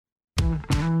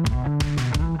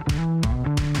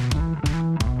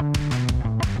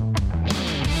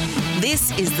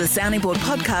This is the Sounding Board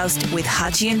podcast with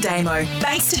Hutchie and Damo.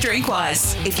 Thanks to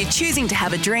Drinkwise. If you're choosing to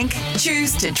have a drink,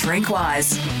 choose to drink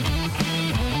wise.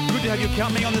 Good to have your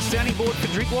company on the Sounding Board for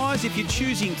Drinkwise. If you're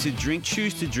choosing to drink,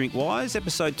 choose to drink wise.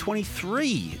 Episode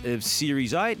 23 of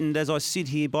Series 8. And as I sit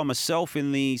here by myself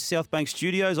in the South Bank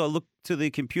studios, I look to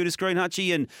the computer screen,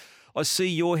 Hutchie, and I see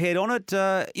your head on it.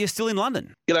 You're still in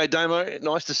London. G'day, Damo.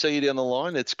 Nice to see you down the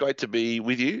line. It's great to be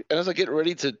with you. And as I get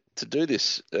ready to do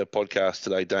this podcast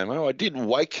today, Damo, I did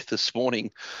wake this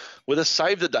morning with a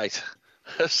save the date.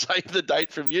 A save the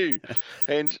date from you.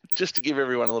 And just to give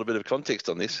everyone a little bit of context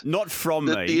on this. Not from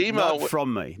me. The email, Not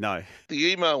from me, no.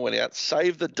 The email went out,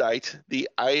 save the date, the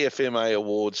AFMA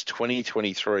Awards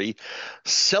 2023,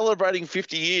 celebrating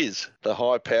 50 years, the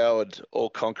high-powered,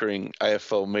 all-conquering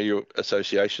AFL Media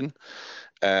Association.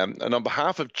 And on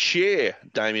behalf of Chair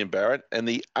Damien Barrett and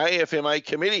the AFMA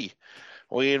Committee,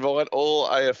 we invite all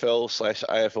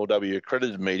AFL/AFLW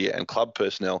accredited media and club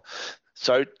personnel.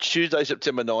 So Tuesday,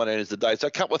 September 19 is the date. So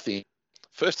a couple of things.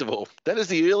 First of all, that is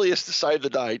the earliest to save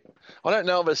the date. I don't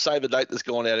know of a save the date that's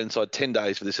gone out inside 10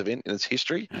 days for this event in its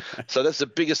history. So that's the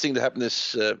biggest thing to happen to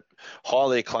this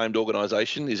highly acclaimed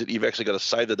organisation, is that you've actually got to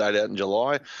save the date out in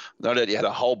July. No doubt you had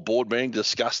a whole board meeting to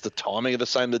discuss the timing of the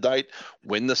save the date,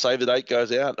 when the save the date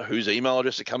goes out, whose email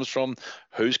address it comes from,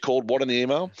 who's called what in the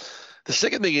email. The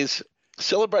second thing is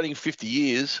celebrating 50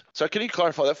 years. So can you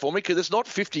clarify that for me? Because it's not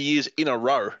 50 years in a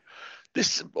row.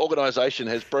 This organisation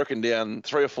has broken down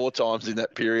 3 or 4 times in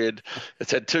that period.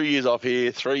 It's had 2 years off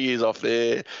here, 3 years off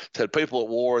there. It's had people at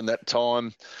war in that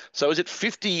time. So is it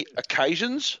 50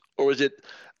 occasions, or is it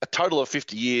a total of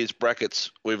 50 years,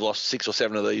 brackets, we've lost 6 or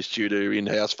 7 of these due to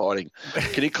in-house fighting?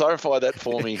 Can you clarify that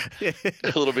for me a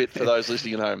little bit for those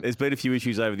listening at home? There's been a few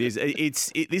issues over the years.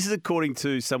 This is according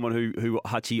to someone who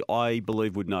Hutchie, I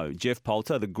believe, would know. Jeff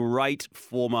Poulter, the great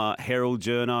former Herald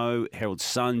journo, Herald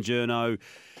Sun journo.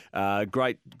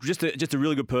 Great, just a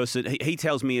really good person. He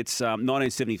tells me it's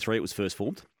 1973 it was first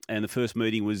formed, and the first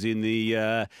meeting was in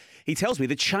the, he tells me,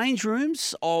 the change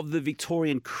rooms of the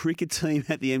Victorian cricket team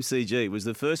at the MCG was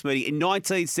the first meeting in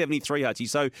 1973, Hutchie.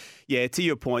 So, yeah, to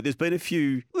your point, there's been a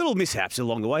few little mishaps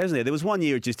along the way, hasn't there? There was one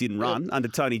year it just didn't run under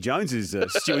Tony Jones's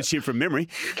stewardship from memory.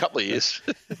 A couple of years.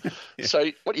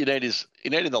 So what you need is,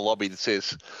 in the lobby that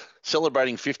says,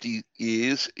 celebrating 50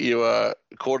 years, you are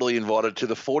quarterly invited to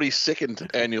the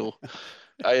 42nd annual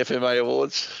AFMA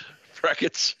Awards,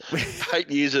 brackets, 8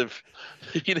 years of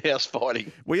in-house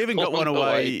fighting. We even got one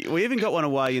away. We even got one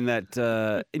away in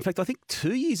that. In fact, I think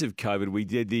 2 years of COVID, we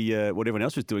did the what everyone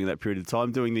else was doing at that period of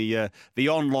time, doing the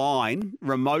online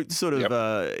remote sort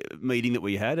of meeting that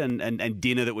we had and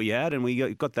dinner that we had, and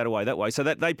we got that away that way. So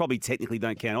that they probably technically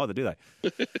don't count either, do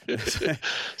they?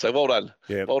 So well done,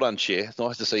 yeah. Well done, Chair. It's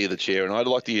nice to see you, the Chair, and I'd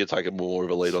like to take more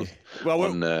of a lead on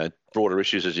broader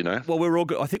issues, as you know. Well,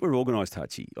 I think we're organised,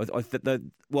 Hutchie.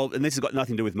 And this has got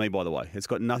nothing to do with me, by the way. It's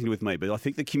got nothing to do with me, but I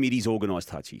think the committee's organised,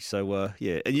 Hutchie. So,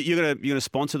 yeah. And you're gonna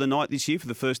sponsor the night this year for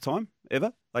the first time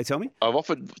ever, they tell me? I've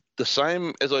offered the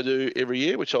same as I do every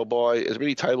year, which I'll buy as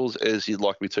many tables as you'd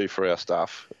like me to for our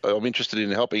staff. I'm interested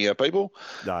in helping our people,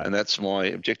 and that's my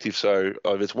objective. So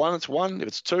if it's one, it's one. If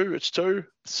it's two, it's two.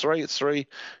 It's three, it's three.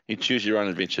 You choose your own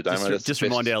adventure, Damo. Just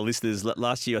remind our listeners,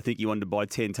 last year I think you wanted to buy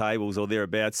 10 tables or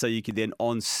thereabouts so you could then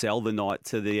on-sell the night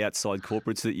to the outside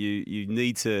corporates that you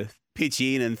need to pitch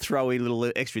in and throw in little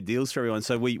extra deals for everyone.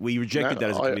 So we rejected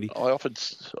that as a committee. I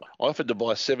offered to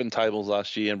buy 7 tables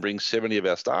last year and bring 70 of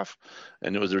our staff,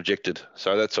 and it was rejected.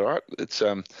 So that's all right. It's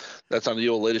that's under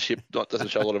your leadership. Doesn't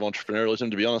show a lot of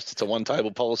entrepreneurialism, to be honest. It's a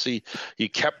one-table policy. You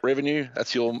cap revenue.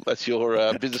 That's your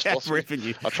business cap philosophy.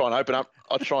 Revenue. I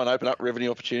try and open up revenue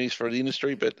opportunities for the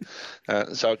industry, but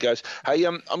so it goes. Hey,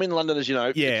 I'm in London, as you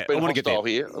know. Yeah, it's been I want to get there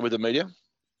here with the media.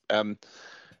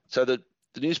 So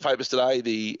the newspapers today,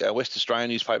 the West Australian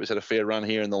newspapers had a fair run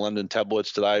here in the London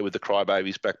tabloids today with the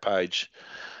Crybabies back page.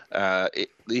 The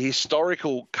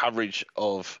historical coverage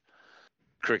of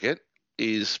cricket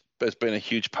has been a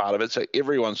huge part of it. So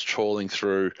everyone's trawling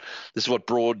through. This is what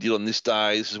Broad did on this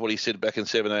day. This is what he said back in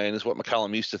 2017. This is what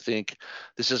McCullum used to think.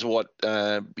 This is what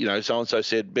so-and-so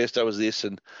said. Besto was this.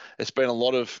 And it's been a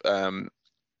lot of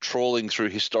trawling through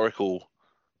historical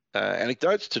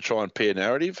anecdotes to try and pair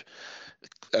narrative.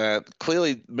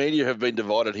 Clearly, media have been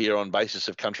divided here on basis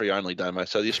of country only, Damo.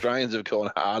 So the Australians have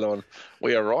gone hard on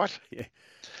we are right.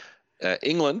 Yeah.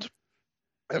 England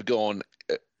have gone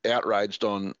outraged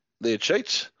on their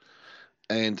cheats,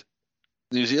 and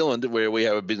New Zealand, where we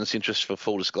have a business interest for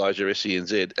full disclosure,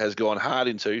 SENZ, has gone hard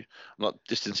into, I'm not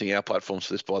distancing our platforms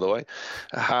for this, by the way,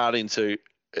 hard into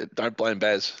don't blame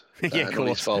Baz. Yeah, not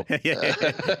his fault.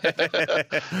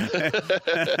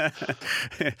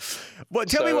 Well,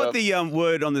 tell me what the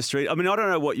word on the street. I mean, I don't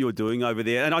know what you're doing over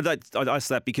there, and I ask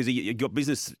that because you got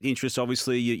business interests.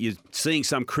 Obviously, you're seeing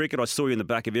some cricket. I saw you in the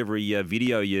back of every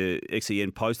video your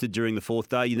XEN posted during the fourth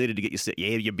day. You needed to get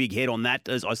your big head on that.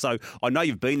 So I know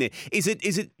you've been there. Is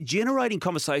it generating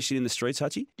conversation in the streets,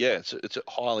 Hutchie? Yeah, it's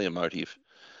highly emotive.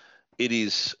 It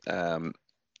is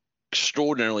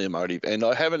extraordinarily emotive, and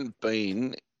I haven't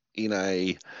been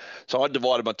so I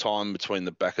divided my time between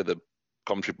the back of the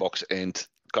commentary box and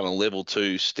kind of level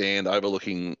 2 stand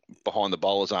overlooking behind the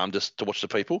bowler's arm just to watch the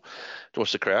people, to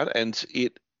watch the crowd. And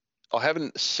I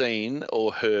haven't seen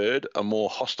or heard a more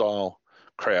hostile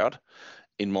crowd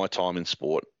in my time in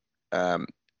sport.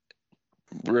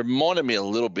 Reminded me a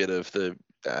little bit of the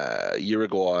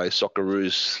Uruguay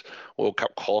Socceroos World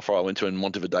Cup qualifier I went to in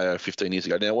Montevideo 15 years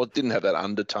ago. Now, it didn't have that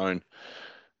undertone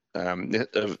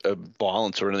of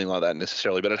violence or anything like that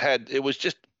necessarily, but it was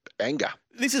just anger.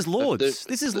 This is Lords.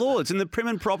 This is Lords in the prim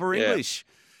and proper English.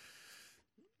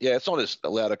 Yeah, it's not as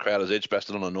loud a crowd as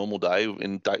Edgbaston on a normal day.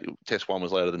 Test 1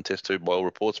 was louder than Test 2 by all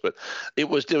reports, but there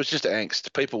was just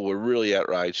angst. People were really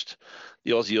outraged.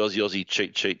 The Aussie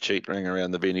cheat rang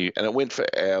around the venue, and it went for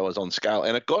hours on scale,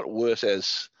 and it got worse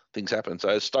as things happened. So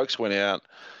as Stokes went out,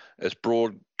 as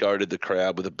Broad goaded the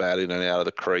crowd with a bat in and out of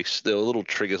the crease, there were little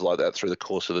triggers like that through the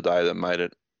course of the day that made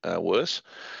it worse.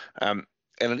 And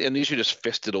the issue just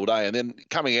festered all day. And then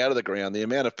coming out of the ground, the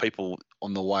amount of people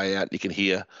on the way out, you can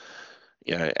hear,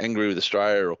 angry with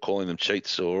Australia or calling them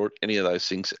cheats or any of those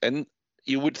things. And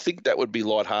you would think that would be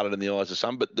lighthearted in the eyes of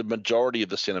some, but the majority of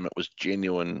the sentiment was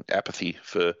genuine apathy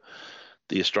for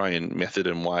the Australian method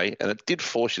and way. And it did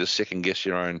force you to second guess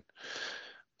your own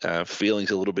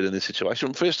feelings a little bit in this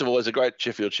situation. First of all, as a great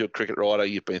Sheffield Shield cricket writer,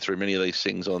 you've been through many of these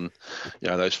things on,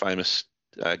 those famous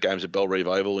games at Bellerive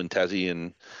Oval in Tassie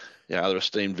and other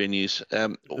esteemed venues.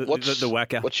 What's the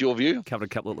WACA? What's your view? Covered a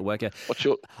couple of the WACA. What's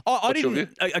your view?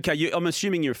 Okay, I'm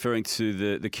assuming you're referring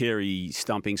to the Carey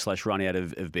stumping / run out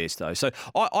of Bairstow. So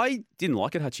I didn't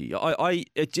like it, Hutchie.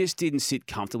 It just didn't sit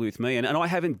comfortably with me, and I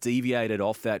haven't deviated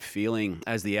off that feeling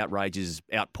as the outrages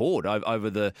outpoured over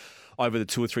the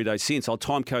 2 or 3 days since. I'll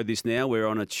time code this now. We're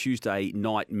on a Tuesday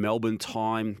night Melbourne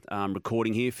time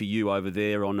recording here for you over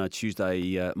there on a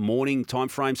Tuesday morning time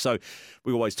frame. So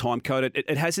we always time code it.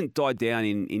 It hasn't died down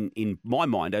in my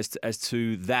mind as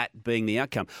to that being the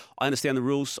outcome. I understand the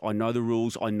rules. I know the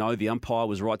rules. I know the umpire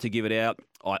was right to give it out.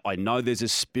 I know there's a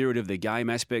spirit of the game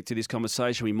aspect to this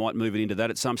conversation. We might move it into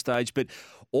that at some stage, but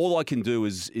all I can do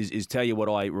is tell you what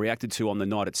I reacted to on the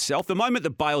night itself. The moment the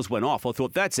bails went off, I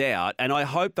thought that's out, and I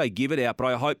hope they give it out, but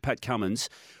I hope Pat Cummins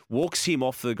walks him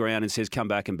off the ground and says, come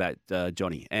back and bat,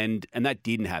 Johnny. And that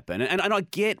didn't happen. And I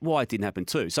get why it didn't happen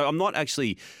too. So I'm not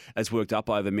actually as worked up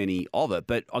over many of it,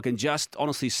 but I can just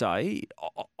honestly say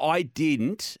I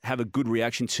didn't have a good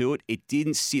reaction to it. It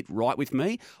didn't sit right with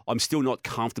me. I'm still not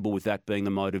comfortable with that being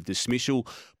the mode of dismissal,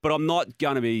 but I'm not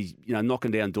going to be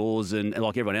knocking down doors and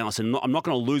like everyone else, and I'm not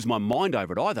going to lose my mind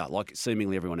over it either, like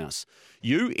seemingly everyone else.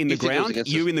 You in the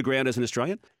ground as an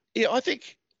Australian? Yeah, I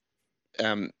think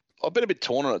I've been a bit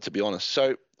torn on it, to be honest.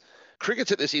 So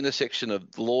cricket's at this intersection of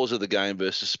laws of the game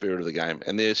versus spirit of the game.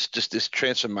 And there's just this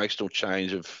transformational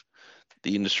change of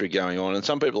the industry going on. And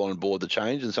some people are on board the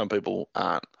change and some people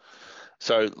aren't.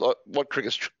 So what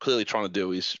cricket's clearly trying to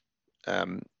do is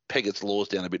peg its laws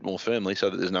down a bit more firmly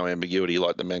so that there's no ambiguity,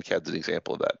 like the Mankad's an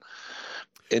example of that.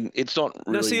 And it's not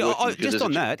really just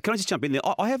on that, can I just jump in there?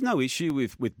 I have no issue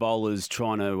with bowlers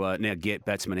trying to now get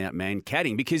batsmen out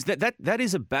man-catting, because that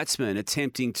is a batsman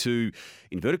attempting to,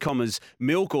 inverted commas,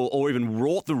 milk or even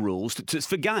rort the rules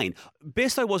for gain.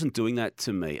 Bairstow wasn't doing that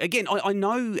to me. Again, I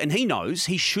know, and he knows,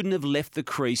 he shouldn't have left the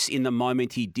crease in the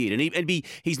moment he did. And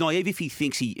he's naive if he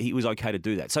thinks he was okay to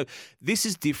do that. So this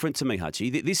is different to me,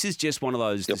 Hutchie. This is just one of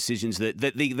those decisions that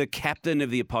the captain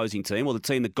of the opposing team, or the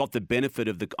team that got the benefit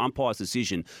of the umpire's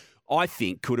decision, I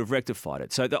think could have rectified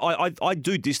it. So I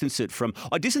do distance it from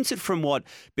what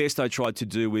Bairstow tried to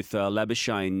do with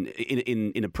Labuschagne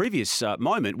in a previous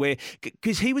moment, where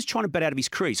because he was trying to bat out of his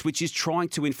crease, which is trying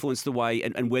to influence the way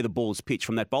and where the ball is pitched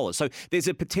from that bowler. So there's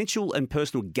a potential and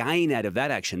personal gain out of that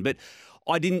action, but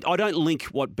I don't link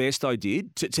what Bairstow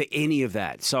did to any of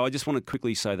that. So I just want to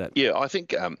quickly say that. Yeah, I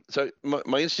think so.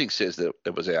 My instinct says that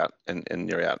it was out, and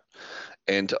you're out.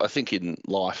 And I think in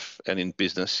life and in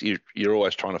business, you're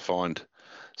always trying to find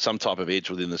some type of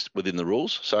edge within the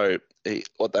rules. So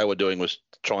what they were doing was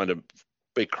trying to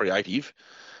be creative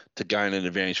to gain an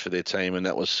advantage for their team, and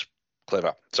that was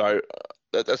clever. So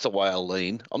That's the way I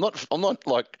lean. I'm not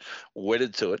like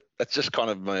wedded to it. That's just kind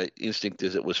of my instinct.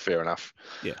 Is it was fair enough.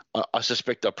 Yeah. I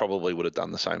suspect I probably would have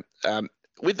done the same.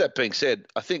 With that being said,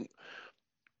 I think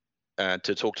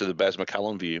to talk to the Baz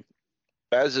McCullum view,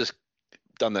 Baz has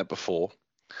done that before.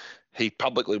 He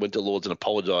publicly went to Lords and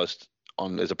apologised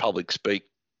as a public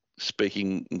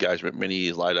speaking engagement many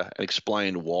years later and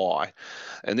explained why.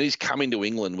 And then he's coming to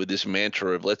England with this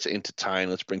mantra of let's entertain,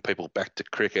 let's bring people back to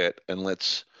cricket, and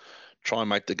let's try and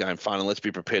make the game fun, and let's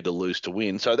be prepared to lose to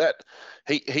win. So that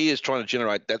he is trying to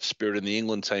generate that spirit in the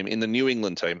England team, in the New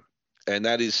England team, and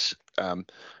that is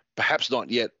perhaps not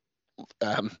yet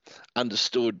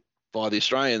understood by the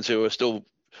Australians, who are still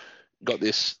got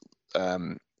this.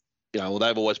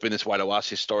 They've always been this way to us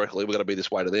historically. We've got to be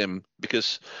this way to them,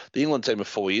 because the England team of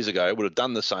 4 years ago would have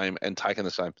done the same and taken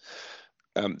the same.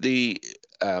 The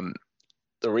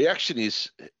reaction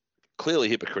is clearly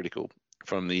hypocritical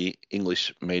from the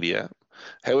English media.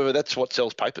 However, that's what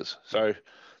sells papers. So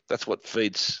that's what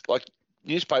feeds. Like,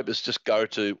 newspapers just go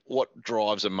to what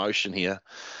drives emotion here.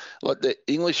 Like, the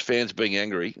English fans being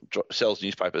angry sells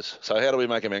newspapers. So how do we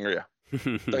make them angrier?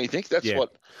 Don't you think? That's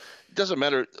what. It doesn't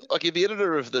matter. Like, if the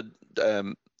editor of the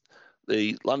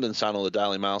London Sun or the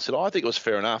Daily Mail said, I think it was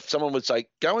fair enough, someone would say,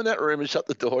 go in that room and shut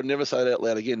the door and never say it out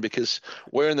loud again, because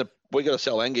we're got to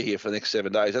sell anger here for the next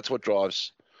 7 days. That's what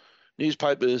drives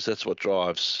newspapers. That's what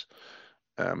drives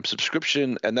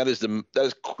subscription, and that is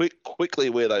quickly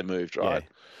where they moved, right?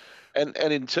 Yeah.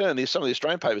 And in turn, some of the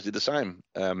Australian papers did the same.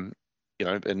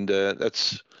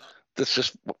 That's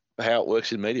just how it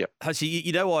works in media.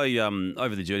 Hutchie,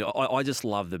 over the journey, I just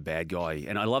love the bad guy,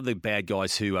 and I love the bad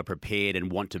guys who are prepared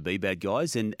and want to be bad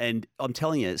guys. And I'm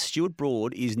telling you, Stuart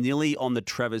Broad is nearly on the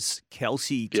Travis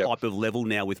Kelce type of level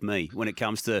now with me when it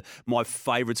comes to my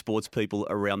favourite sports people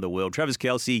around the world. Travis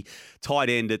Kelce, tight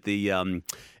end at the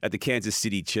Kansas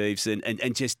City Chiefs,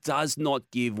 and just does not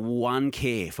give one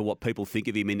care for what people think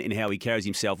of him and how he carries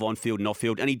himself on field and off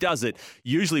field. And he does it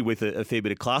usually with a fair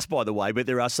bit of class, by the way, but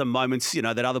there are some moments,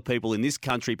 that other people in this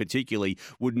country particularly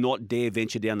would not dare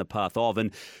venture down the path of.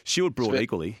 And Stuart Broad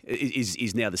equally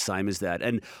is now the same as that.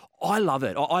 And I love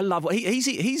it. I love it.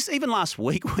 He's even last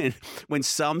week when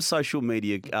some social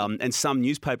media and some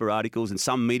newspaper articles and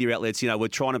some media outlets, were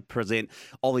trying to present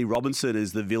Ollie Robinson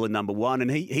as the villain number one, and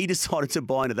he decided to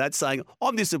buy into that, saying,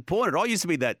 I'm disappointed. I used to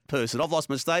be that person. I've lost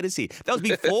my status here. That was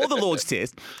before the Lord's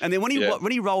Test. And then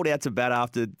when he rolled out to bat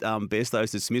after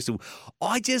Bestow's dismissal,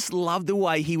 I just loved the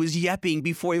way he was yapping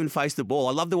before he even faced the ball.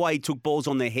 I love the way he took balls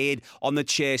on the head, on the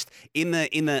chest, in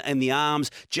the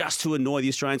arms, just to annoy the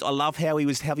Australians. I love how he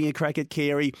was having a crack at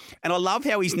Carey, and I love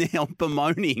how he's now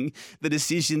bemoaning the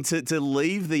decision to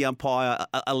leave the umpire,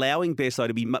 allowing Besto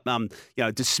to be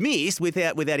dismissed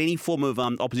without any form of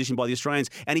opposition by the Australians,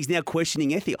 and he's now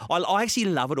questioning ethics. I actually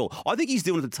love it all. I think he's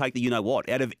doing it to take the you-know-what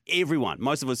out of everyone,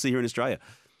 most of us here in Australia.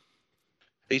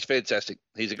 He's fantastic.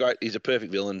 He's a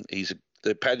perfect villain. He's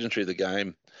the pageantry of the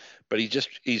game, but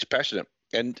he's passionate.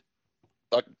 And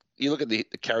like, you look at the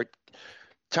character,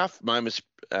 tough moments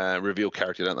reveal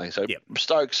character, don't they? So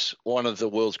Stokes, one of the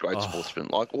world's great sportsmen.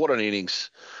 Like, what an innings,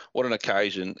 what an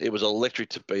occasion. It was electric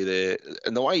to be there.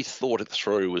 And the way he thought it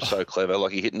through was so clever.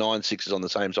 Like, he hit 9 sixes on the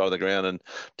same side of the ground and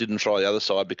didn't try the other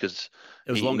side because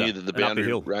he knew that the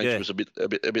boundary range was a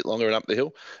bit longer and up the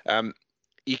hill.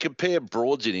 You compare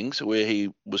Broad's innings, where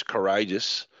he was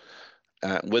courageous,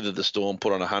 weathered the storm,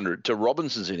 put on 100, to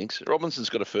Robinson's innings. Robinson's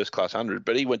got a first-class 100,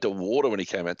 but he went to water when he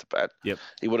came out to bat. Yep.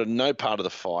 He wanted no part of the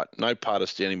fight, no part of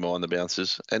standing behind the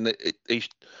bouncers. And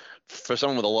for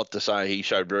someone with a lot to say, he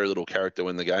showed very little character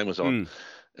when the game was on.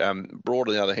 Broad,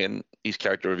 on the other hand, his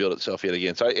character revealed itself yet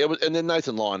again. So it was, and then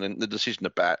Nathan Lyon and the decision to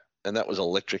bat, and that was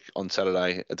electric on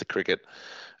Saturday at the cricket.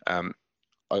 I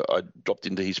dropped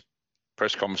into his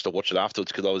press conference to watch it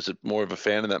afterwards because I was more of a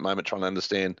fan in that moment, trying to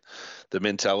understand the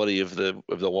mentality of the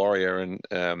warrior, and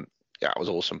it was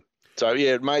awesome. So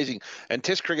amazing. And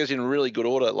Test cricket's in really good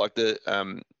order. Like, the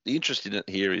interest in it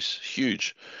here is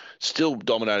huge. Still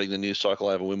dominating the news cycle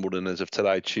over Wimbledon as of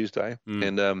today, Tuesday,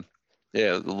 and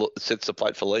it sets the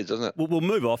plate for Leeds, doesn't it? We'll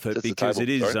move off it because it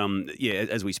is,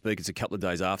 as we speak, it's a couple of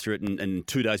days after it and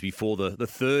 2 days before the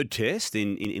third test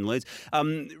in Leeds.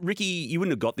 Ricky, you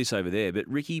wouldn't have got this over there, but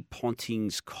Ricky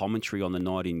Ponting's commentary on the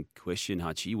night in question,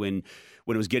 Hutchie, when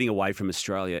it was getting away from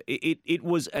Australia, it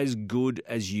was as good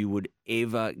as you would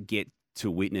ever get to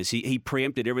witness. He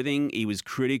preempted everything. He was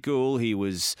critical. He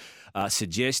was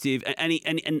suggestive, and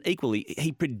equally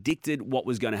he predicted what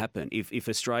was going to happen if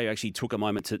Australia actually took a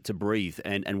moment to breathe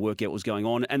and work out what was going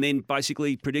on, and then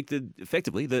basically predicted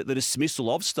effectively the dismissal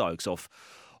of Stokes off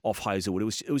off Hazelwood.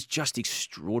 It was just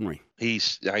extraordinary.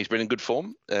 He's been in good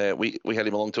form. We had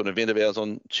him along to an event of ours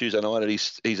on Tuesday night, and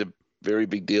he's a very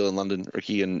big deal in London,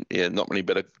 Ricky, and not many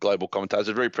better global commentators.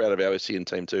 I'm very proud of our SCN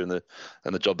team too and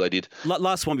the job they did.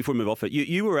 Last one before we move off it.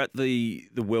 You were at the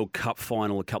World Cup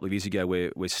final a couple of years ago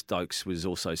where Stokes was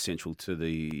also central to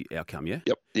the outcome, yeah?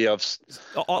 Yep. Yeah,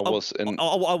 I was. And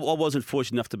I wasn't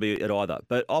fortunate enough to be at either,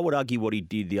 but I would argue what he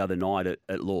did the other night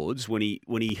at Lords when he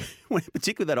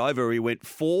particularly that over, he went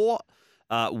 4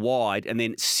 wide and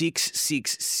then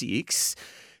 6-6-6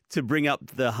 to bring up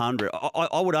the 100.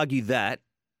 I would argue that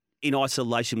in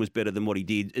isolation was better than what he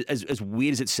did, as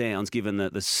weird as it sounds, given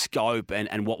the scope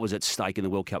and what was at stake in the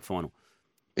World Cup final.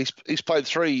 He's played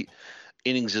 3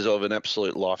 innings of an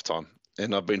absolute lifetime,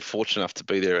 and I've been fortunate enough to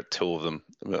be there at 2 of them.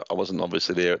 I wasn't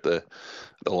obviously there at the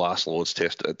last Lord's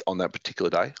Test on that particular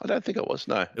day. I don't think I was,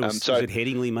 no. Was it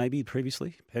Headingley maybe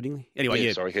previously? Headingley? Anyway,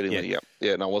 yeah. Sorry, Headingley,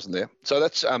 yeah. No, I wasn't there. So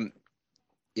that's...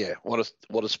 Yeah, what a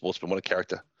sportsman, what a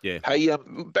character. Yeah. Hey,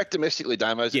 back domestically,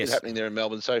 Damo, yes. What's happening there in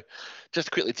Melbourne. So just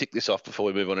quickly tick this off before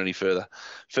we move on any further.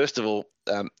 First of all,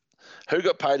 who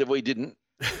got paid if we didn't?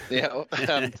 Yeah,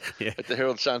 at the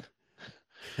Herald Sun.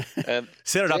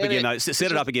 Set it up again, though.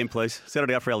 Set it up again, please. Set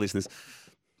it up for our listeners.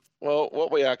 Well,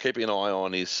 what we are keeping an eye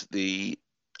on is the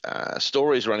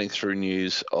stories running through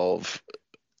news of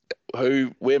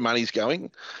where money's going,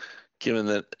 given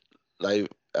that they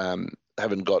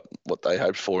haven't got what they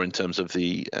hoped for in terms of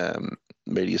the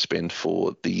media spend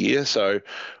for the year. So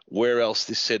where else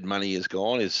this said money has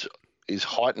gone is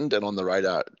heightened and on the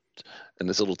radar, and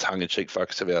this little tongue-in-cheek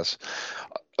focus of ours.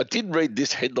 I did read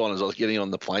this headline as I was getting on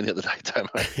the plane the other day, Tomo.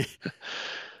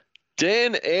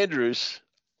 Dan Andrews,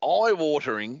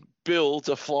 eye-watering bill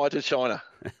to fly to China.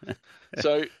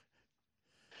 So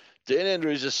Dan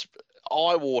Andrews is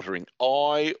eye-watering,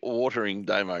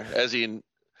 Damo, as in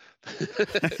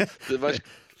the most.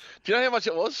 Do you know how much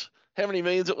it was? How many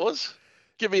millions it was?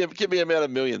 Give me amount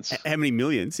of millions. How many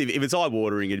millions? If it's eye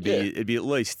watering, it'd be at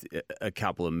least a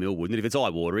couple of mil, wouldn't it? If it's eye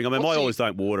watering, I mean, I always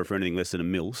don't water for anything less than a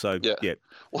mil. So yeah.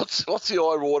 What's the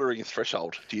eye watering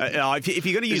threshold? Do you if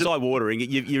you're going to use eye watering,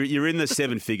 you're in the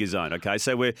 7-figure zone. Okay,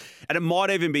 so and it might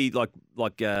even be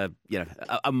like a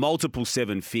multiple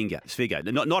 7-figure,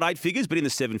 not 8 figures, but in the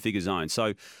 7-figure zone.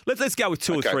 So let's go with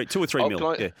two or three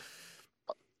mil. Yeah.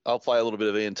 I'll play a little bit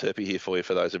of Ian Turpie here for you,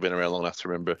 for those who've been around long enough to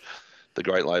remember the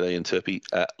great late Ian Turpie.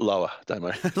 Lower,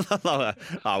 Damo. Lower.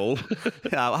 Oh,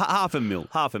 well, half a mil.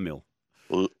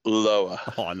 Lower.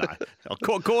 Oh, no.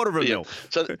 Quarter of a mil.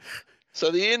 So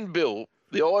the end bill,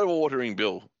 the eye-watering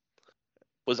bill,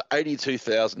 was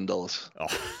 $82,000.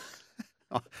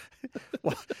 Oh.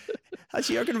 Well,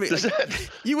 actually,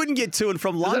 you wouldn't get to and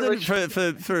from London for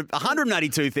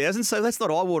 $182,000, so that's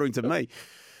not eye-watering to me.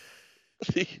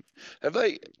 Have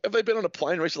they been on a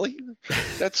plane recently?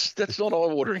 That's not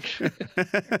eye-watering.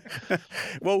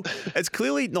 Well, it's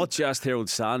clearly not just Herald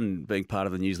Sun being part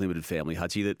of the News Limited family,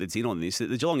 Hutchie, that's in on this. The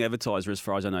Geelong Advertiser, as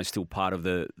far as I know, is still part of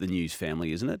the News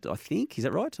family, isn't it? I think. Is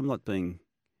that right? I'm not being...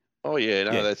 Oh, yeah.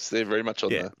 No, they're very much on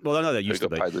the... Well, I know they used to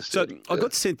be. So I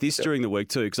got sent this during the week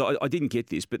too, because I didn't get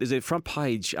this, but there's a front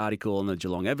page article on the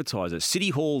Geelong Advertiser,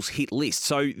 City Hall's hit list.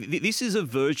 So this is a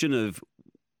version of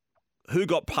who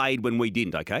got paid when we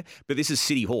didn't, okay? But this is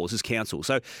City Hall, this is council.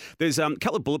 So there's a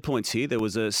couple of bullet points here. There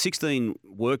was 16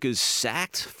 workers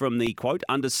sacked from the, quote,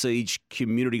 Under Siege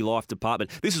Community Life Department.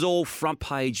 This is all front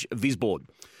page Visboard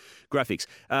graphics.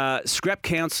 Scrap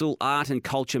Council Art and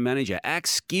Culture Manager.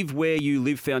 Axe Give Where You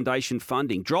Live Foundation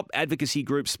funding. Drop advocacy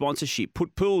group sponsorship.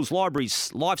 Put pools,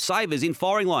 libraries, lifesavers in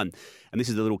firing line. And this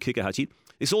is the little kicker, Hutchie.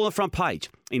 It's all on the front page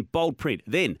in bold print.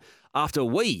 Then, after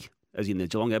we... as in the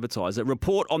Geelong Advertiser,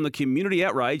 report on the community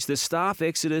outrage, the staff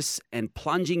exodus and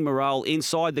plunging morale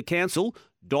inside the council, ...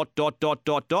 This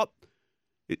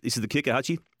is the kicker,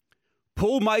 Hutchie.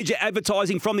 Pull major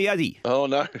advertising from the Addy. Oh,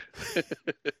 no.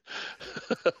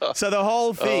 So the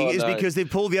whole thing is because they've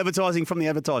pulled the advertising from the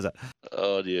Advertiser.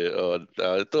 Oh, dear. Oh,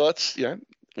 no. That's,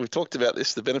 we've talked about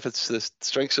this, the benefits, the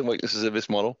strengths and weaknesses of this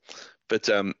model. But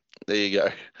there you go.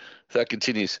 That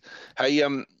continues. Hey,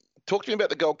 talk to me about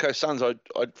the Gold Coast Suns. I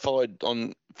followed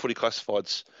on Footy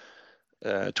Classified's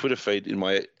Twitter feed in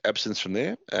my absence from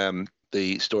there.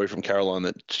 The story from Caroline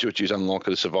that Stuart Hughes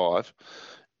unlikely to survive.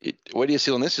 Where do you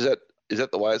see on this? Is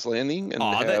that the way it's landing, and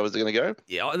how is it going to go?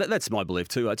 Yeah, that's my belief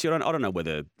too. I don't know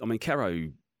whether. I mean, Caro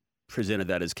presented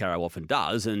that as Caro often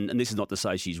does, and this is not to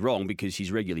say she's wrong because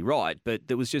she's regularly right. But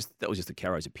that was just a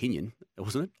Caro's opinion,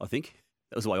 wasn't it? I think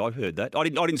that was the way I heard that. I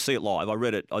didn't see it live. I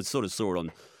read it. I sort of saw it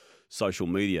on social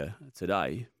media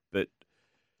today. But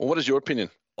what is your opinion?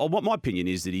 My opinion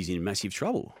is that he's in massive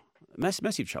trouble.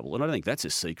 massive trouble. And I don't think that's a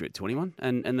secret to anyone.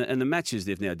 And the matches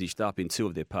they've now dished up in 2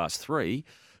 of their past 3,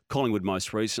 Collingwood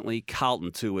most recently,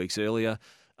 Carlton 2 weeks earlier,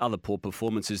 other poor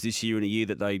performances this year in a year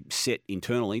that they set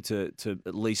internally to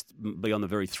at least be on the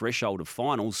very threshold of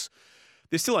finals.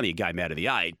 They're still only a game out of the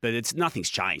 8, but nothing's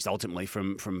changed ultimately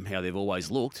from how they've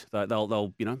always looked.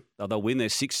 They'll win their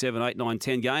 6, 7, 8, 9,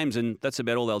 10 games, and that's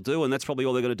about all they'll do, and that's probably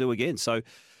all they're going to do again. So,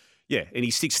 yeah, in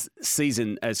his 6th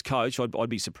season as coach, I'd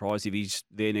be surprised if he's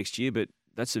there next year, but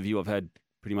that's the view I've had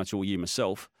pretty much all year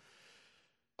myself.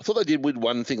 I thought they did win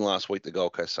one thing last week, the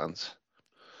Gold Coast Suns.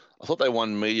 I thought they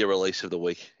won media release of the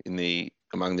week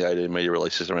among the 18 media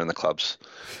releases around the clubs.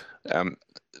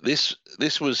 This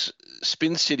was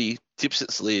Spin City tips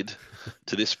its lid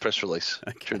to this press release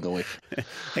during the week.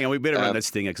 Hang on, we better run that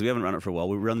stinger because we haven't run it for a while.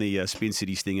 We'll run the Spin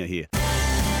City stinger here.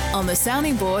 On the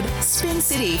sounding board, Spin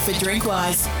City for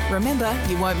DrinkWise. Remember,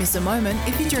 you won't miss a moment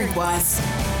if you drink wise.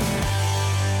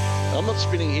 I'm not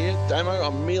spinning here, Damo.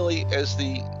 I'm merely as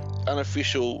the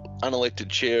unofficial, unelected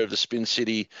chair of the Spin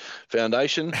City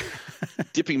Foundation,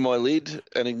 dipping my lid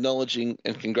and acknowledging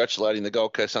and congratulating the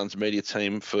Gold Coast Suns media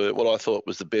team for what I thought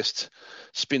was the best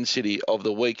Spin City of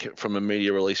the week from a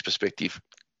media release perspective.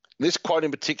 This quote in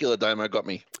particular, Damo, got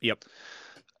me. Yep.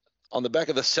 On the back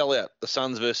of the sellout, the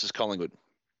Suns versus Collingwood.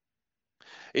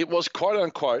 It was, quote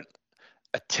unquote,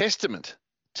 a testament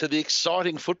to the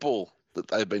exciting football that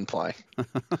they've been playing.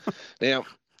 Now,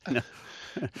 no.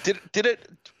 Did it?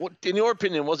 What, in your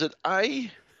opinion, was it a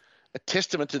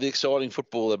testament to the exciting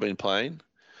football they've been playing?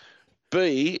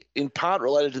 B, in part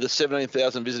related to the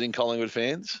 17,000 visiting Collingwood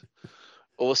fans,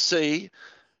 or C,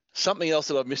 something else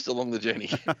that I've missed along the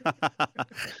journey?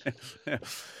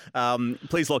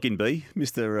 Please lock in B,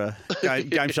 Mr.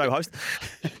 Game show host.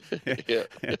 Yeah.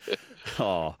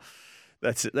 Oh.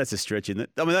 That's a stretch, isn't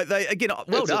it? I mean, they again,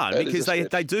 well done, because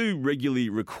they do regularly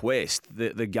request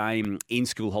the game in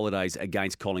school holidays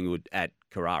against Collingwood at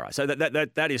Carrara. So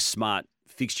that is smart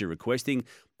fixture requesting.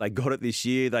 They got it this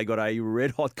year. They got a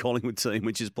red-hot Collingwood team,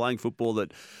 which is playing football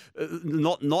that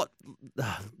not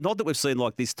that we've seen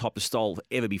like this type of style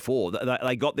ever before.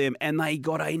 They got them, and they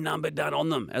got a number done on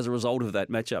them as a result of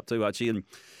that matchup too, Archie. And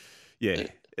yeah,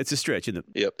 it's a stretch, isn't it?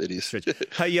 Yep, it is. Stretch.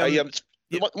 Hey,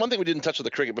 one thing we didn't touch on the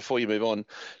cricket before you move on.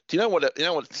 Do you know what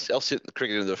else sent the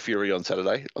cricket into a fury on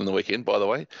Saturday, on the weekend, by the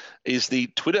way, is the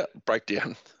Twitter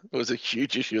breakdown. It was a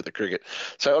huge issue with the cricket.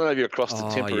 So I don't know if you're across the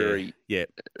temporary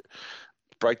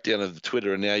breakdown of the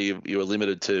Twitter, and now you are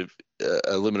limited to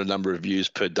a limited number of views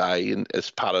per day, and as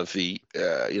part of the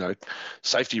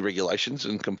safety regulations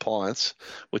and compliance,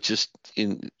 which is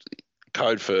in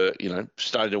code for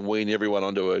starting to wean everyone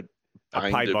onto a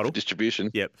paid bottle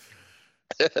distribution. Yep.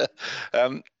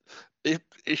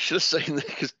 You should have seen that,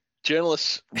 because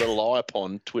journalists rely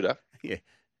upon Twitter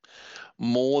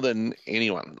more than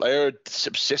anyone. They are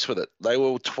obsessed with it. They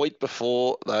will tweet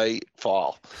before they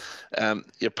file.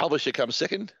 Your publisher comes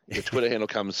second. Your Twitter handle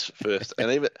comes first.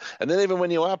 And then even when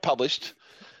you are published,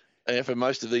 and for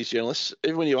most of these journalists,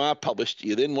 even when you are published,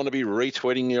 you then want to be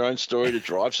retweeting your own story to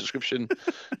drive subscription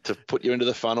to put you into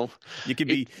the funnel. You could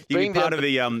be part of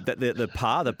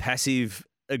the passive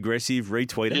aggressive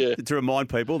retweeter to remind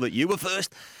people that you were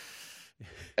first.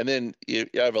 And then you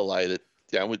overlay that,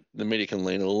 the media can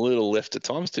lean a little left at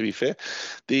times, to be fair.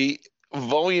 The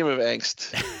volume of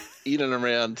angst in and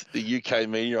around the UK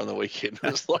media on the weekend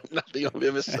was like nothing I've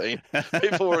ever seen.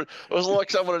 It was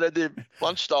like someone had their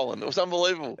lunch stolen. It was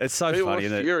unbelievable. It's so people funny,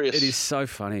 were isn't furious. It is so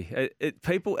funny.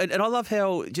 People, and I love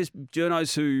how just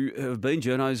journos who have been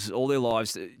journos all their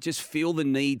lives just feel the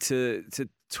need to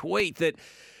tweet that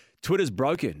Twitter's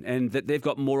broken and that they've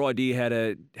got more idea how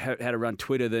to run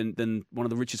Twitter than one of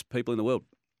the richest people in the world.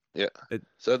 Yeah.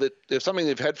 So that there's something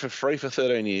they've had for free for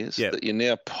 13 years that you're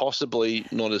now possibly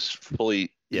not as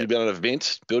fully you've been able to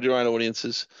vent, build your own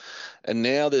audiences, and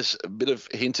now there's a bit of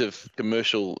hint of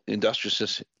commercial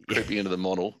industriousness creeping into the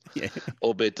model,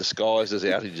 albeit disguised as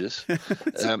outages.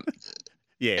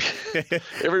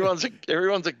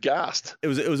 Everyone's aghast. It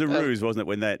was a ruse, wasn't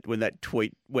it, when that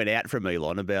tweet went out from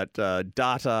Elon about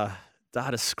data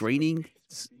screening,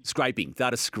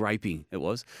 data scraping. It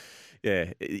was,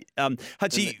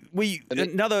 Hutchie,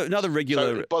 another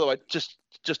regular. So, by the way, just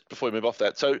before we move off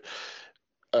that, so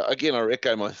again, I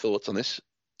echo my thoughts on this.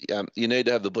 You need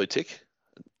to have the blue tick.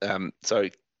 So,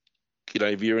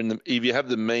 if you have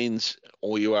the means,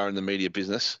 or you are in the media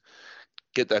business,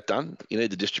 get that done. You need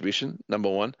the distribution, number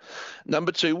one.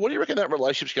 Number two, what do you reckon that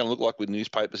relationship's going to look like with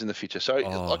newspapers in the future? So,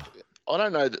 I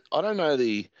don't know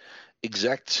the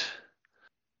exact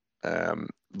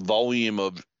volume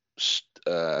of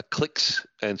clicks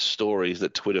and stories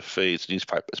that Twitter feeds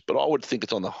newspapers, but I would think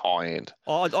it's on the high end.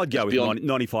 I'd go with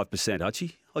 95%,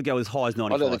 Hutchie. I'd go as high as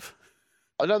 95%.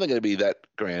 I don't think it'd be that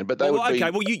grand, but they would be.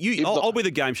 Okay, well, I'll be the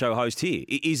game show host here.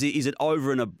 Is it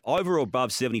over or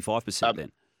above 75%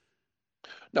 then?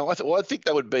 No, I think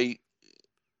that would be.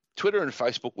 Twitter and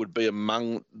Facebook would be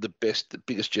among the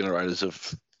biggest generators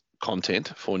of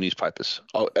content for newspapers.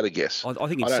 At a guess. I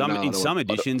think in some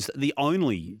editions, the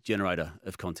only generator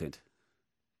of content.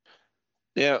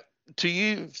 Now, do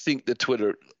you think that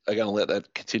Twitter are going to let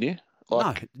that continue?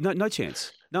 No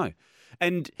chance. No.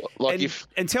 And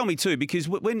tell me too, because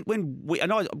when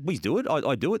we do it,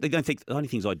 I do it. The only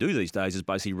things I do these days is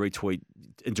basically retweet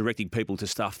and directing people to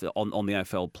stuff on the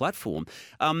AFL platform.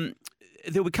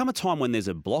 There will come a time when there's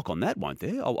a block on that, won't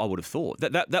there? I would have thought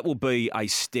that will be a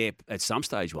step at some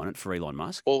stage, won't it, for Elon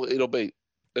Musk? Well, it'll be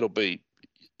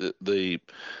the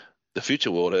future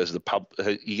world as the pub.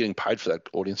 You're getting paid for that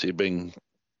audience you're being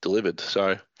delivered,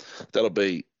 so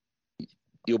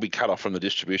you'll be cut off from the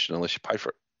distribution unless you pay for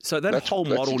it. So that whole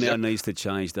model now needs to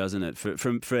change, doesn't it?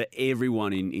 For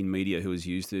everyone in media who has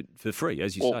used it for free,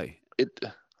 as you say.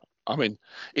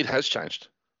 It has changed.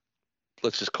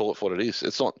 Let's just call it what it is.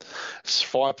 It's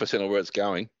 5% of where it's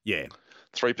going. Yeah.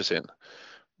 3%.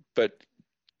 But,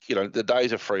 the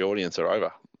days of free audience are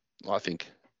over, I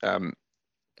think. And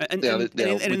in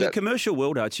the commercial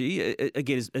world, Archie,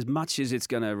 again, as much as it's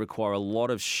going to require a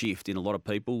lot of shift in a lot of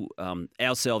people,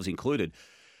 ourselves included,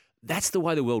 that's the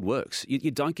way the world works. You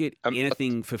don't get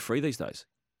anything for free these days.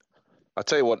 I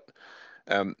tell you what,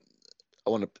 I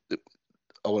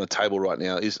want to table right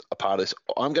now is a part of this.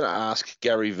 I'm going to ask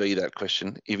Gary V that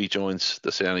question if he joins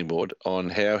the sounding board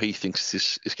on how he thinks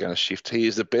this is going to shift. He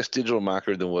is the best digital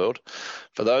marketer in the world.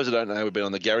 For those who don't know, we've been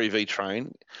on the Gary V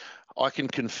train. I can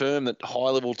confirm that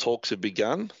high-level talks have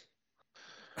begun.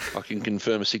 I can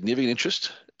confirm a significant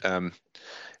interest.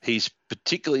 He's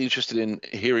particularly interested in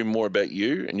hearing more about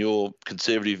you and your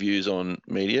conservative views on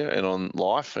media and on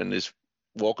life, and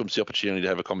welcomes the opportunity to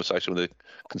have a conversation with a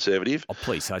conservative. Oh,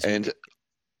 please, and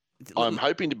I'm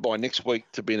hoping by next week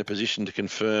to be in a position to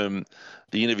confirm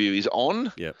the interview is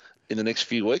on in the next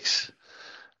few weeks,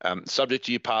 subject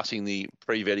to you passing the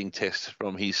pre-vetting test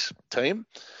from his team.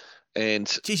 And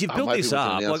geez, you've built this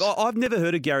up. I've never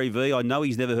heard of Gary V. I know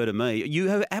he's never heard of me. You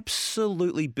have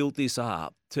absolutely built this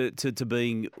up to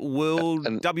being world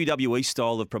WWE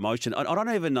style of promotion. I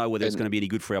don't even know whether it's going to be any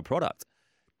good for our product.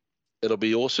 It'll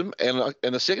be awesome. And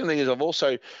the second thing is I've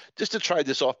also, just to trade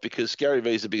this off, because Gary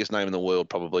V is the biggest name in the world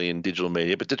probably in digital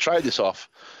media, but to trade this off,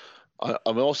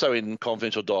 I'm also in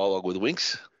confidential dialogue with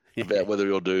Winks about whether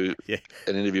he'll do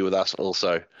an interview with us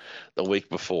also the week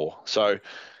before. So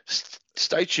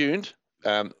stay tuned.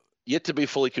 Yet to be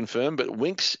fully confirmed, but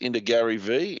Winks into Gary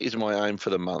V is my aim for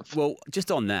the month. Well,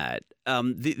 just on that,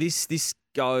 this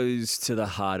goes to the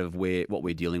heart of what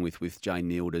we're dealing with Jane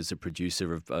Neild as a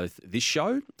producer of both this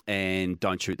show and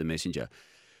Don't Shoot the Messenger.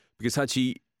 Because,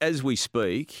 Hutchie, as we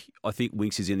speak, I think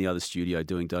Winks is in the other studio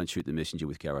doing Don't Shoot the Messenger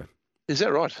with Garrow. Is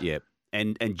that right? Yeah.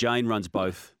 And Jane runs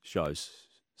both shows.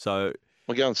 So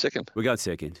we're going second.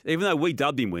 Even though we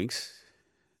dubbed him Winks,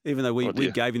 even though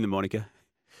we gave him the moniker.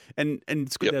 And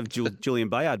it's good to have Julian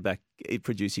Bayard back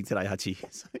producing today, Hutchie.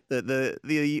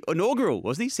 The inaugural,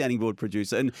 wasn't he, sounding board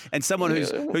producer? And someone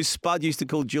who Spud used to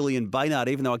call Julian Baynard,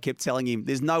 even though I kept telling him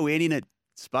there's no N in it,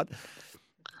 Spud.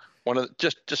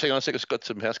 Just hang on a second, I've got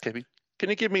some housekeeping. Can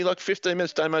you give me like 15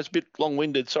 minutes, Damo? It's a bit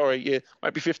long-winded. Sorry, yeah,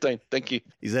 maybe 15. Thank you.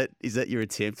 Is that your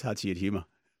attempt, Hutchie, at humour?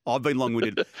 I've been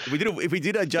long-winded. If we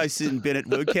did a Jason Bennett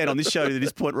word count on this show to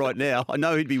this point right now, I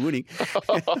know he'd be winning.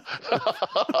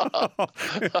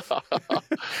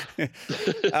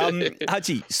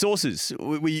 Hutchie, sources.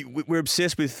 We're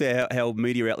obsessed with how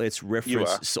media outlets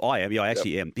reference. You are. I am. Yeah, I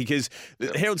actually am. Because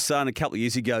the Herald Sun a couple of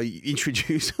years ago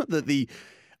introduced the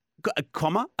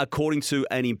comma, according to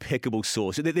an impeccable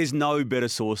source. There's no better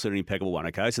source than an impeccable one,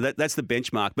 okay? So that's the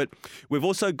benchmark. But we've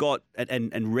also got,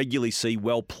 and regularly see,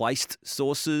 well-placed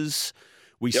sources.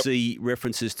 We see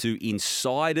references to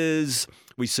insiders.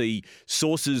 We see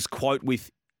sources quote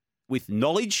with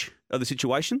knowledge of the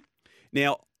situation.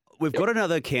 Now, we've got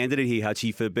another candidate here,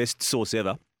 Hutchie, for best source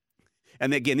ever.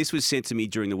 And again, this was sent to me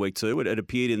during the week too. It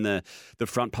appeared in the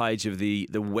front page of the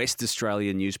West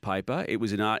Australian newspaper. It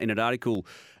was in an article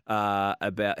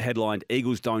about headlined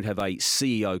 "Eagles don't have a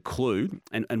CEO clue,"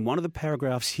 and one of the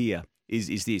paragraphs here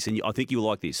is this, and I think you'll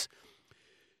like this: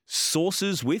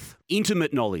 sources with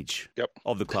intimate knowledge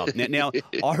of the club. Now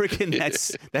I reckon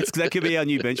that could be our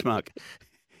new benchmark.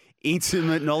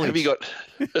 Intimate knowledge. Have you got?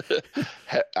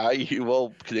 Are you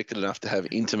well connected enough to have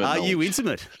intimate knowledge? Are you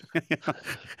intimate?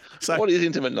 So, what is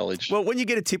intimate knowledge? Well, when you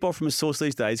get a tip off from a source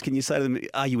these days, can you say to them,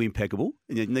 "Are you impeccable?"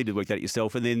 And you need to work that out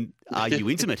yourself. And then, "Are you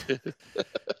intimate?"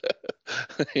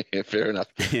 Yeah, fair enough.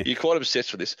 You're quite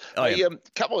obsessed with this. I am. Hey,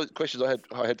 couple of questions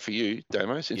I had for you,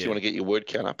 Damo, since you want to get your word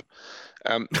count up.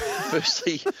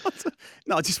 Firstly,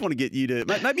 No, I just want to get you to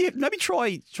maybe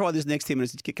try this next 10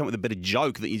 minutes to come up with a better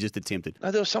joke that you just attempted.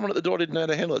 no, there was someone at the door I didn't know how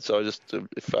to handle it, so I just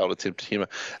failed attempt at humour.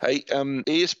 Hey,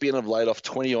 ESPN have laid off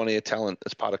 20 on-air talent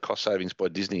as part of cost savings by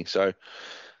Disney. So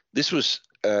this was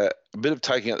a bit of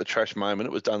taking out the trash moment.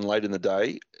 It was done late in the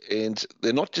day, and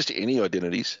they're not just any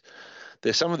identities.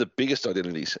 They're some of the biggest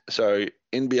identities. So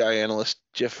NBA analyst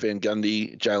Jeff Van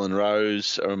Gundy, Jalen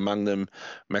Rose are among them.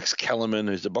 Max Kellerman,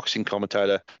 who's the boxing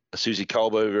commentator. Susie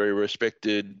Colbert, very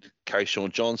respected.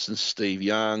 Keyshawn Johnson, Steve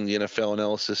Young, the NFL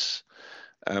analysis.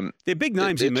 They're big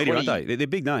names in media, aren't they? They're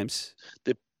big names.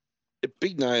 They're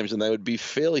big names, and they would be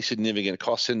fairly significant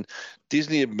costs. And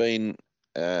Disney have been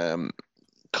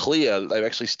clear they've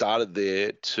actually started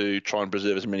there to try and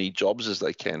preserve as many jobs as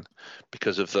they can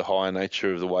because of the higher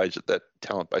nature of the wage that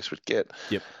talent base would get.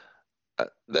 Yep.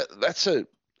 That's a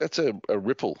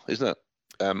ripple, isn't it?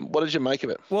 What did you make of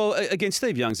it? Well, again,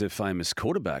 Steve Young's a famous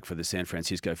quarterback for the San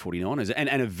Francisco 49ers and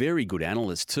a very good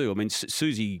analyst too. I mean,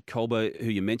 Susie Colbert,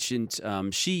 who you mentioned,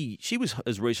 she was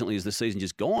as recently as the season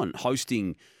just gone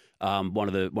hosting one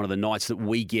of the nights that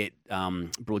we get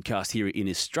broadcast here in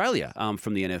Australia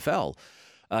from the NFL.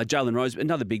 Jalen Rose,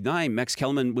 another big name. Max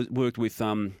Kellerman worked with,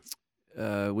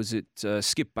 was it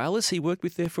Skip Bayless? He worked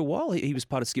with there for a while. He was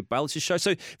part of Skip Bayless's show.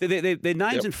 So they're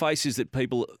names and faces that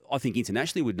people, I think,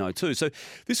 internationally would know too. So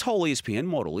this whole ESPN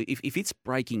model, if it's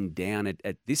breaking down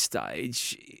at this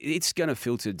stage, it's going to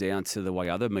filter down to the way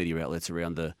other media outlets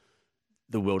around the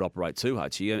world operate too,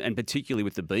 Hutchie, and particularly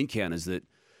with the bean counters that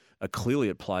are clearly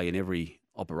at play in every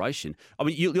operation. I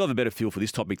mean, you'll have a better feel for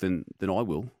this topic than I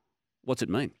will. What's it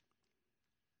mean?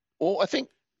 Well, I think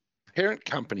parent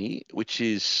company, which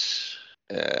is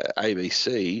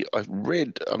ABC,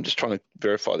 I'm just trying to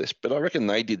verify this, but I reckon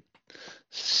they did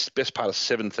best part of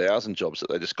 7,000 jobs that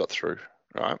they just got through,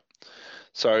 right?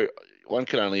 So one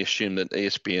can only assume that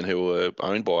ESPN, who were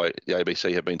owned by the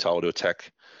ABC, have been told to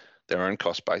attack their own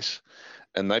cost base,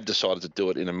 and they've decided to do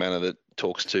it in a manner that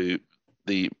talks to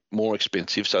the more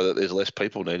expensive so that there's less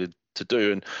people needed to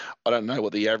do. And I don't know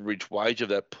what the average wage of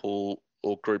that pool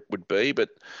or group would be, but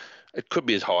it could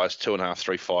be as high as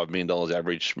 $2.5-3-5 million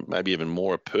average, maybe even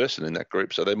more a person in that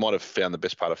group. So they might have found the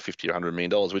best part of $50 or $100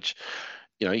 million, which,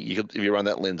 if you run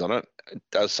that lens on it, it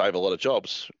does save a lot of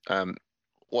jobs.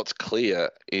 What's clear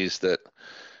is that,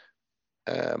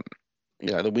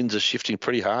 the winds are shifting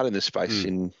pretty hard in this space.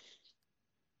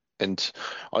 And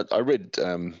I read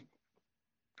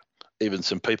even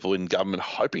some people in government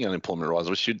hoping unemployment rises,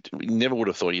 which you never would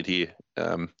have thought you'd hear.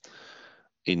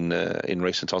 In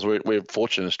recent times, we're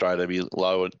fortunate in Australia to be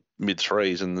low at mid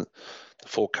threes, and the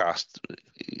forecast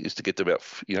is to get to about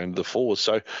the fours.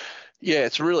 So, yeah,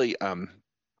 it's really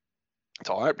it's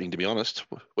eye opening, to be honest.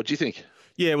 What do you think?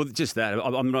 Yeah, well, just that.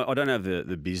 I don't have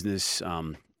the business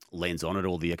lens on it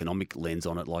or the economic lens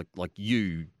on it like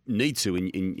you need to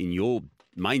in your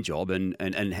main job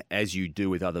and as you do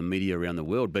with other media around the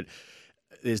world. But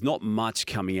there's not much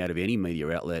coming out of any media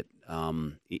outlet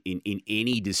in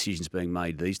any decisions being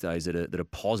made these days that are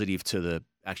positive to the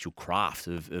actual craft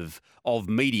of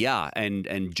media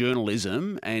and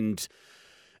journalism and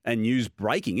news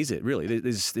breaking, is it really?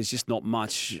 There's just not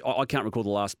much. I can't recall the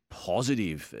last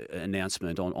positive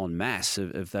announcement on mass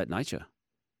of that nature.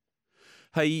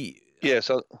 Hey. Yeah,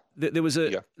 so there's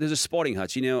a spotting,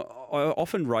 Hutchie. Now, I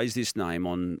often raise this name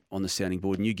on the sounding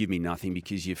board, and you give me nothing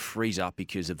because you freeze up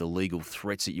because of the legal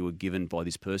threats that you were given by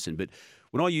this person. But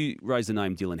when I raise the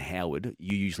name Dylan Howard,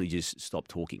 you usually just stop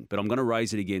talking. But I'm going to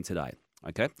raise it again today,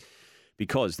 okay?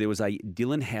 Because there was a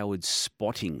Dylan Howard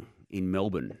spotting in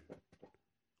Melbourne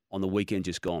on the weekend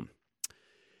just gone.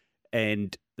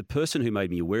 And the person who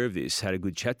made me aware of this had a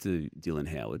good chat to Dylan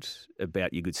Howard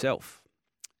about your good self.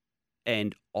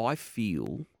 And I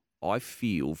feel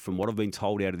from what I've been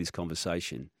told out of this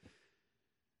conversation,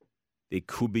 there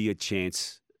could be a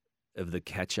chance of the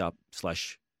catch-up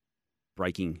 /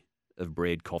 breaking of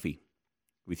bread coffee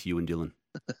with you and Dylan.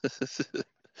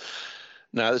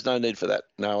 No, there's no need for that.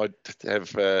 No, I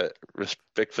have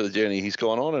respect for the journey he's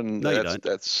gone on, and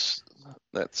that's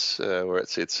where it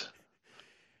sits.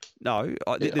 No,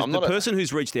 the person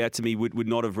who's reached out to me would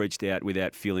not have reached out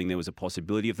without feeling there was a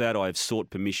possibility of that. I have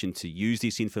sought permission to use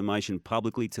this information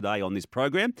publicly today on this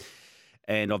program,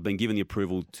 and I've been given the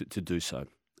approval to do so.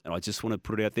 And I just want to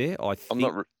put it out there. I think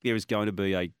there is going to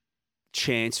be a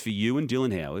chance for you and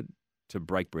Dylan Howard to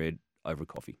break bread over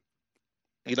coffee?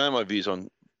 You know my views on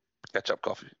patch-up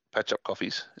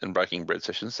coffees and breaking bread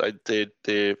sessions. Their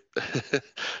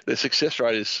their success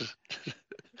rate is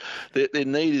their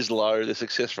need is low. Their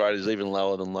success rate is even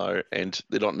lower than low, and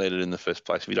they're not needed in the first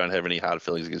place if you don't have any hard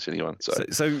feelings against anyone. So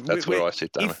that's where I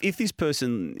sit, Damo. If this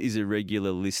person is a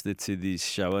regular listener to this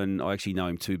show, and I actually know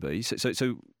him to be,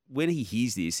 so when he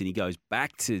hears this and he goes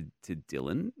back to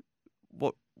Dylan,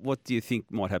 what do you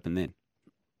think might happen then?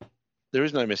 There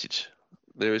is no message.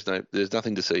 There's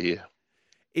nothing to see here.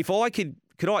 If I could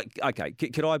I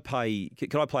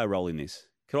play a role in this?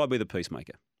 Could I be the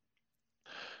peacemaker?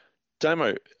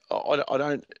 Damo, I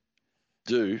don't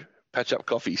do patch-up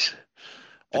coffees,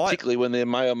 particularly when there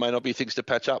may or may not be things to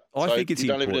patch up. I think it's you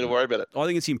don't even need to worry about it. I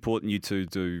think it's important you two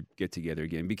do get together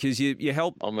again because you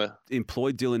help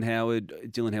employ Dylan Howard.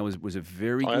 Dylan Howard was a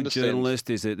very good journalist.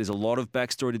 There's a lot of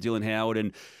backstory to Dylan Howard,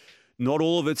 and not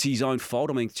all of it's his own fault.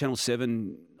 I mean, Channel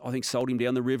 7, I think, sold him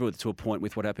down the river to a point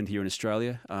with what happened here in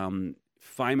Australia.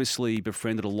 Famously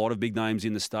befriended a lot of big names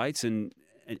in the States, and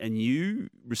you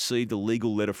received a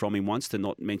legal letter from him once to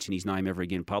not mention his name ever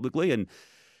again publicly. And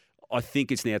I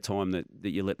think it's now time that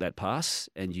you let that pass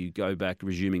and you go back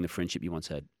resuming the friendship you once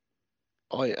had.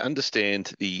 I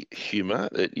understand the humour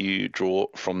that you draw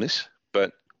from this,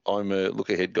 but I'm a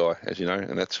look-ahead guy, as you know,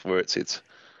 and that's where it sits.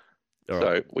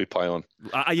 So we play on.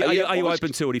 Are you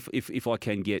open to it if I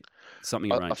can get something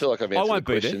arranged? I feel like I've answered the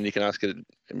question. You can ask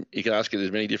it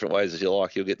as many different ways as you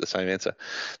like. You'll get the same answer.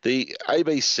 The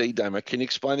ABC, Damo, can you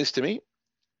explain this to me?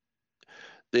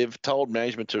 They've told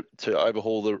management to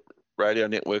overhaul the radio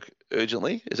network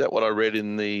urgently. Is that what I read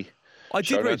in the I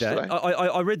did read that. Today?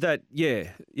 I read that.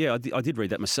 Yeah, I did read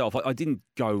that myself. I didn't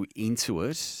go into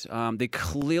it. They're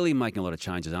clearly making a lot of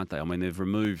changes, aren't they? I mean, they've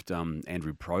removed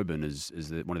Andrew Probyn as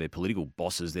one of their political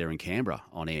bosses there in Canberra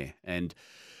on air, and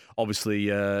obviously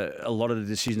a lot of the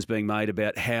decisions being made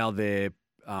about how their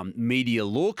media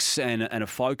looks and a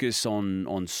focus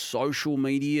on social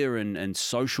media and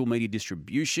social media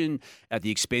distribution at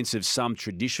the expense of some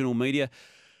traditional media.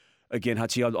 Again,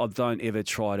 Hutchie, I don't ever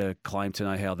try to claim to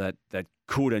know how that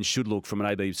could and should look from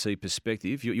an ABC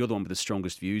perspective. You're the one with the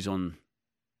strongest views on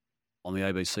the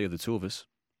ABC of the two of us.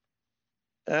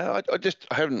 I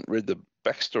haven't read the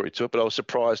backstory to it, but I was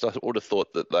surprised. I would have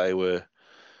thought that they were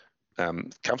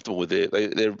comfortable with it.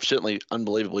 They're certainly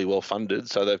unbelievably well funded,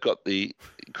 so they've got the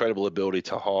incredible ability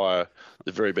to hire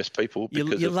the very best people.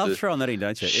 You love throwing that in,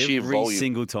 don't you? Every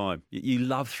single time. You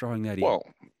love throwing that in. Well,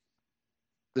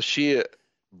 the sheer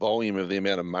volume of the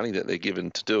amount of money that they're given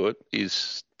to do it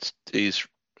is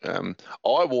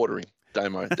eye-watering,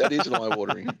 Damo. That is an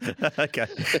eye-watering. Okay.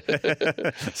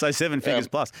 So 7 figures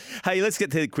plus. Hey, let's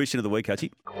get to the question of the week,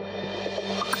 Hutchie.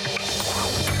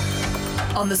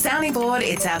 On the sounding board,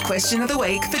 it's our question of the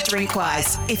week for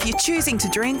Drinkwise. If you're choosing to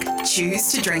drink,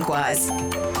 choose to Drinkwise.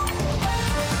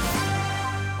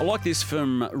 I like this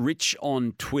from Rich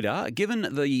on Twitter. Given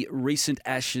the recent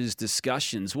Ashes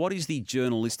discussions, what is the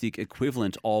journalistic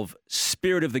equivalent of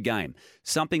spirit of the game?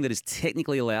 Something that is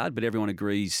technically allowed, but everyone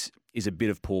agrees is a bit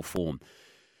of poor form.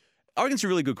 I reckon it's a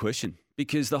really good question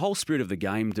because the whole spirit of the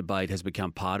game debate has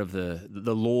become part of the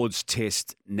Lord's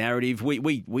Test narrative.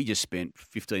 We just spent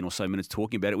 15 or so minutes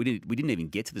talking about it. We didn't even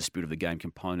get to the spirit of the game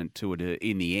component to it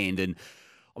in the end. And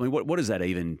I mean, what does that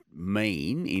even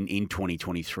mean in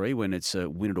 2023 when it's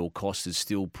win at all costs is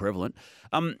still prevalent?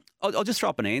 I'll just throw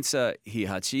up an answer here,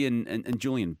 Hutchie, and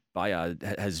Julian Bayard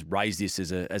has raised this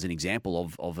as an example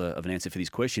of an answer for this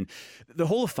question. The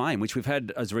Hall of Fame, which we've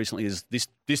had as recently as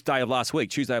this day of last week,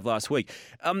 Tuesday of last week,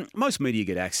 most media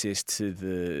get access to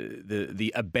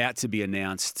the about to be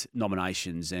announced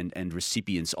nominations and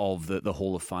recipients of the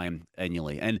Hall of Fame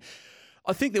annually, and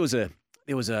I think there was a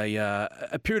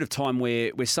period of time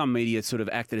where some media sort of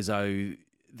acted as though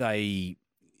they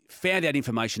found out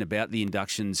information about the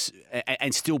inductions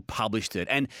and still published it,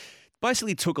 and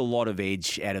basically took a lot of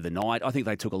edge out of the night. I think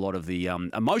they took a lot of the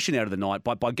emotion out of the night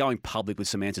by going public with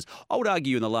some answers. I would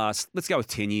argue in the last, let's go with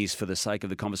 10 years for the sake of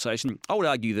the conversation, I would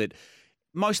argue that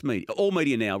all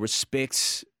media now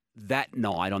respects that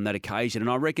night on that occasion. And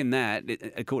I reckon that,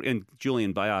 and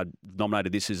Julian Bayard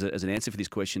nominated this as an answer for this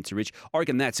question to Rich, I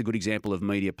reckon that's a good example of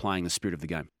media playing the spirit of the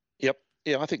game. Yep.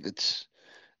 Yeah, I think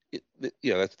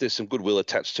there's some goodwill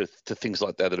attached to things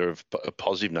like that are of a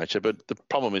positive nature. But the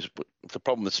problem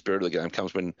with spirit of the game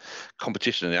comes when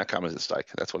competition and outcome is at stake.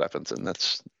 That's what happens, and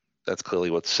that's clearly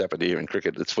what's happened here in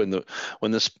cricket. It's when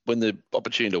the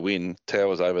opportunity to win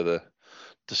towers over the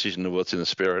decision of what's in the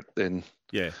spirit. Then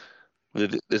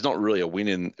There's not really a win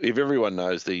in. If everyone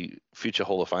knows the future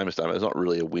Hall of Famers, there's not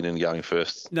really a win in going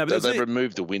first. No, but they've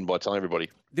removed the win by telling everybody.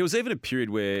 There was even a period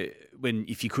when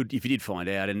if you did find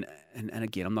out, and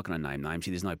again, I'm not going to name names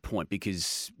here. There's no point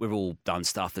because we've all done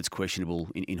stuff that's questionable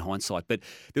in hindsight. But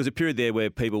there was a period there where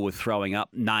people were throwing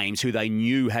up names who they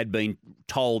knew had been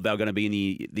told they were going to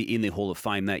be in the Hall of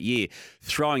Fame that year,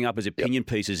 throwing up as opinion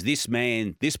pieces.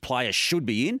 This player should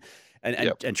be in.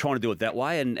 And trying to do it that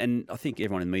way. And I think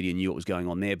everyone in the media knew what was going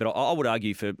on there. But I would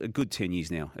argue for a good 10 years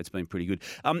now, it's been pretty good.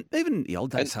 Even in the old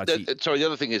days, Sorry, the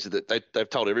other thing is that they've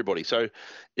told everybody. So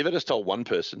if it has told one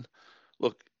person,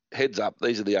 look, heads up,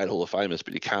 these are the 8 Hall of Famers,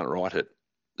 but you can't write it.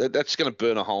 That's going to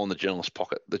burn a hole in the journalist's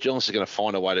pocket. The journalist is going to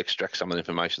find a way to extract some of the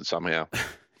information somehow.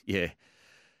 Yeah.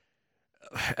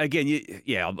 Again,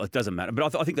 it doesn't matter.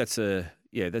 But I think that's a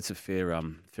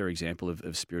fair example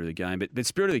of spirit of the game. But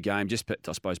spirit of the game, just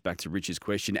I suppose back to Rich's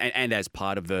question, and as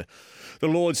part of the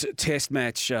Lord's Test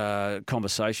match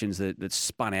conversations that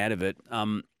spun out of it,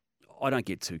 I don't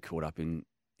get too caught up in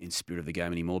spirit of the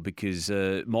game anymore because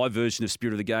my version of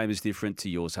spirit of the game is different to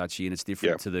yours, Hutchie, and it's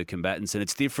different to the combatants, and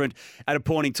it's different at a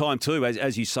point in time too,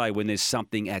 as you say, when there's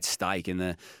something at stake and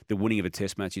the winning of a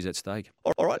Test match is at stake.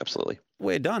 All right, absolutely.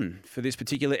 We're done for this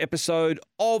particular episode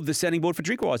of the Sounding Board for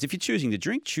Drinkwise. If you're choosing to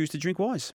drink, choose to drink wise.